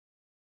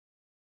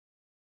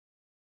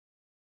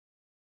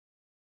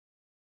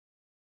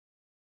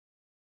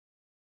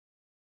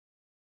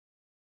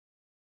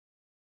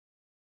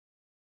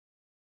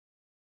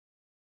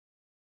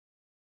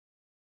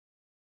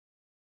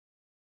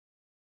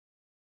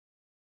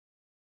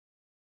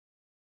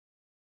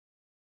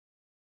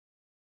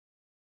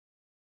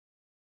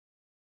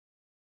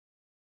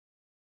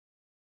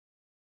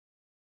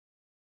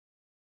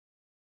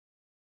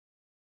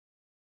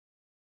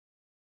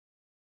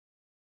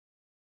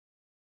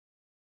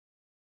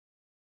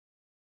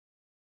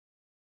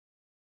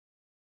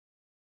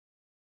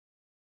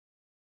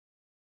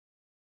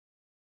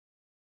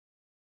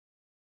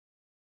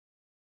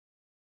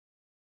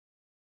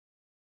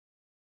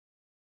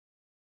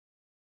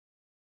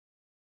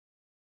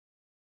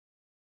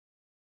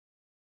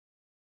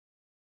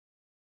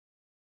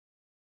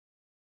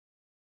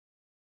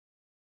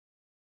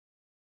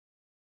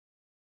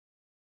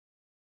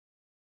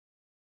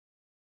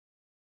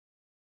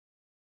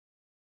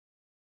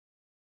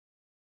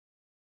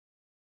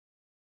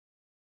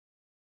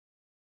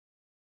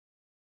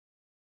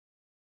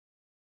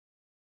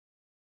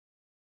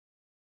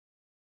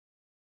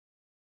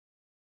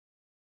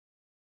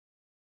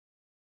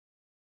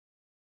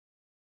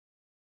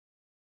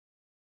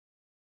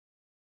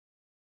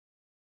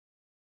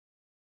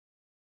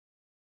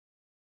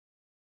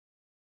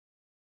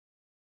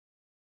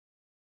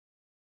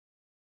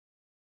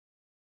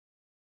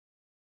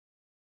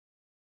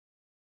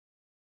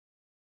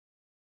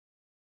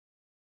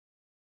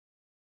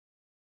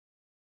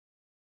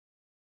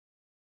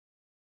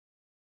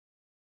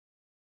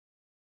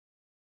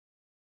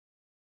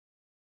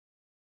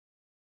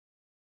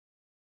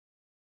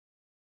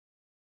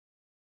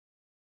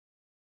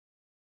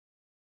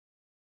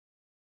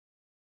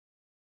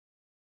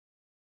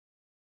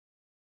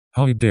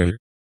Hi there.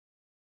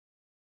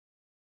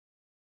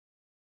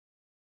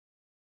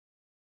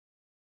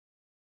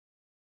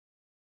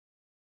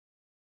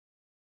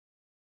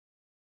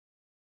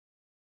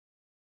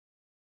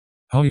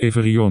 Hi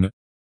Everione.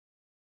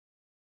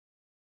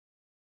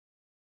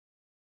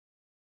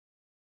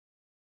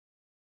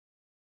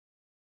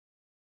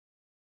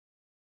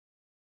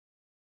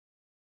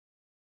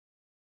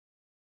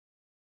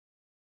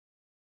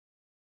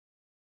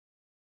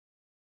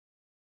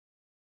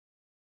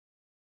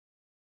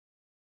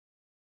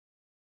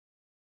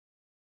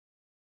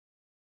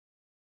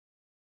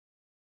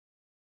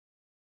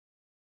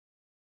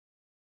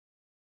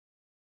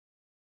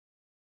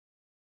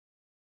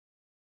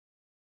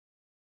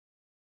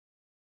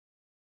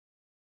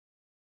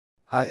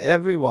 Hi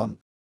everyone.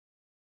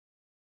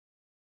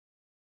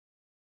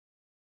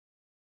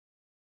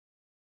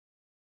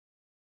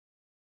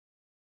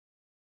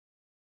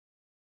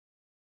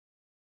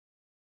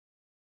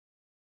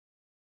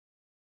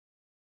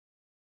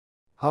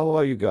 How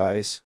are you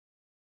guys?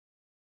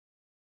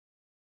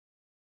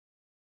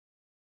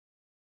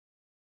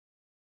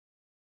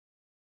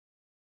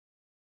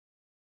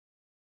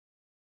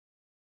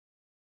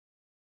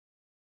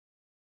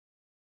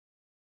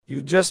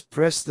 You just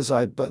press the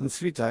side button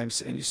 3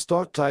 times and you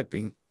start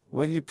typing.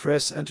 When you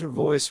press enter,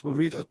 voice will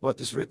read out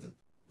what is written.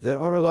 There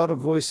are a lot of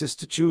voices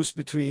to choose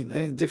between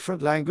and in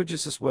different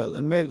languages as well,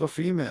 and male or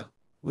female,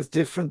 with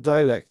different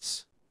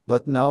dialects.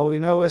 But now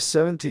in iOS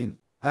 17,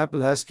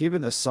 Apple has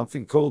given us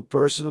something called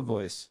personal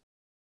voice.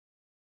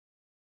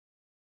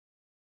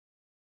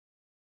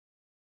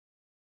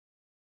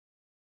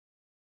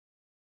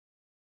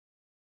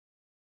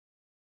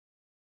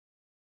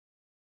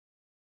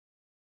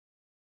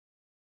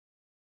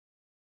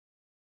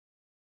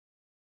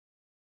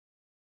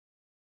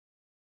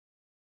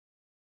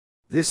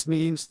 This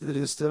means that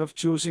instead of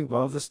choosing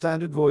one of the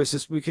standard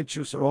voices, we can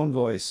choose our own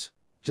voice.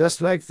 Just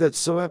like that,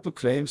 so Apple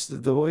claims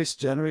that the voice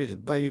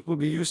generated by it will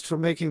be used for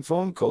making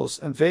phone calls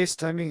and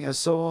FaceTiming and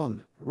so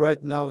on.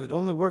 Right now it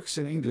only works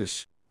in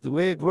English. The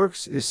way it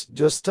works is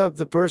just tap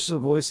the personal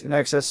voice in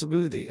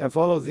accessibility and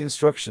follow the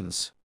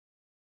instructions.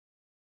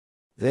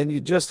 Then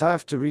you just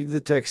have to read the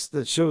text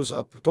that shows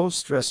up. Don't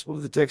stress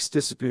when the text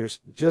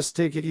disappears, just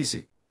take it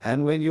easy.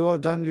 And when you are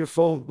done, your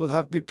phone will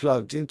have to be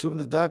plugged into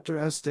an adapter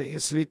and stay in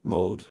sleep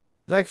mode,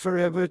 like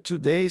forever 2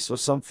 days or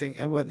something,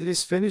 and when it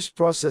is finished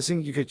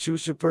processing you can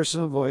choose your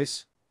personal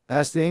voice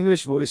as the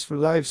English voice for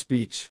live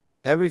speech.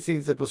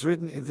 Everything that was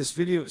written in this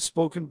video is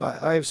spoken by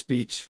live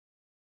speech.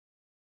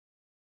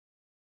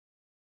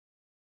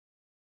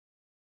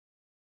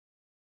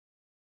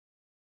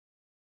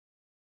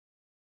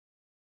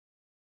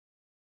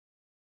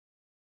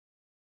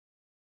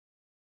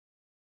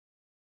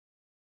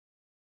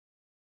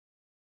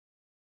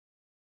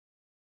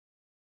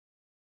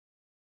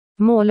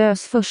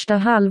 Mållös första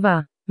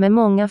halva, med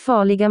många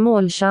farliga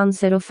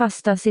målchanser och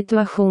fasta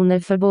situationer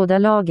för båda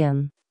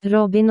lagen.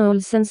 Robin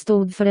Olsen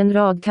stod för en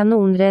rad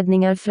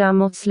kanonräddningar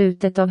framåt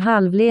slutet av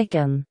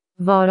halvleken,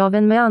 varav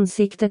en med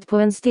ansiktet på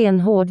en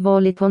stenhård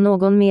volley på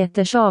någon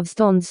meters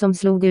avstånd som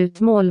slog ut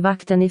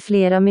målvakten i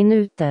flera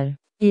minuter.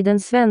 I den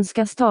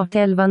svenska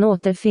startelvan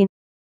återfinns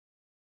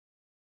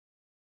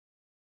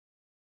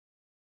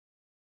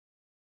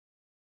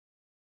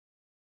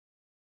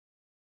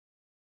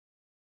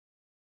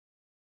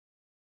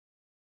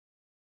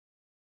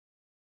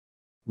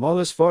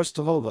Mållös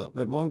första halva,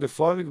 med många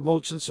farliga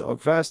målchanser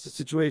och fasta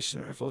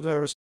situationer för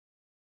deras.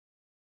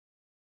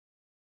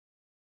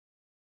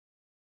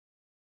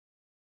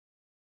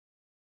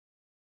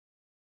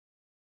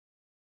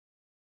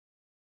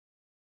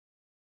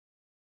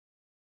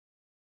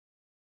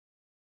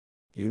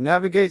 You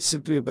navigate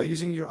simply by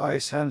using your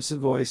eyes, hands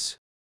and voice.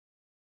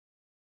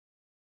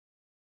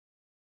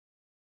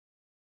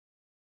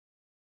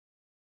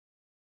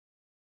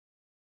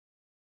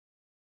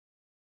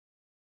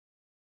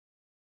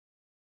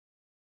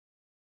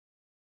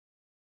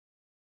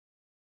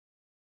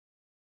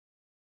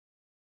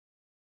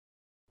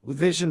 With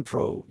Vision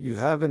Pro, you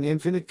have an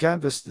infinite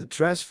canvas that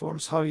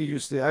transforms how you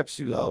use the apps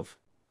you love.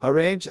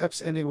 Arrange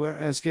apps anywhere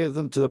and scale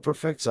them to the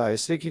perfect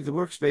size, taking the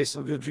workspace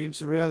of your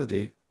dreams a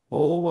reality,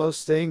 all while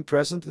staying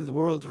present in the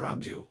world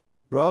around you.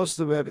 Browse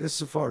the web in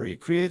Safari,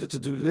 create a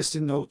to-do list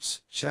in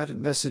Notes, chat and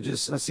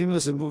messages, and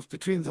seamlessly move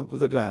between them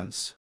with a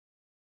glance.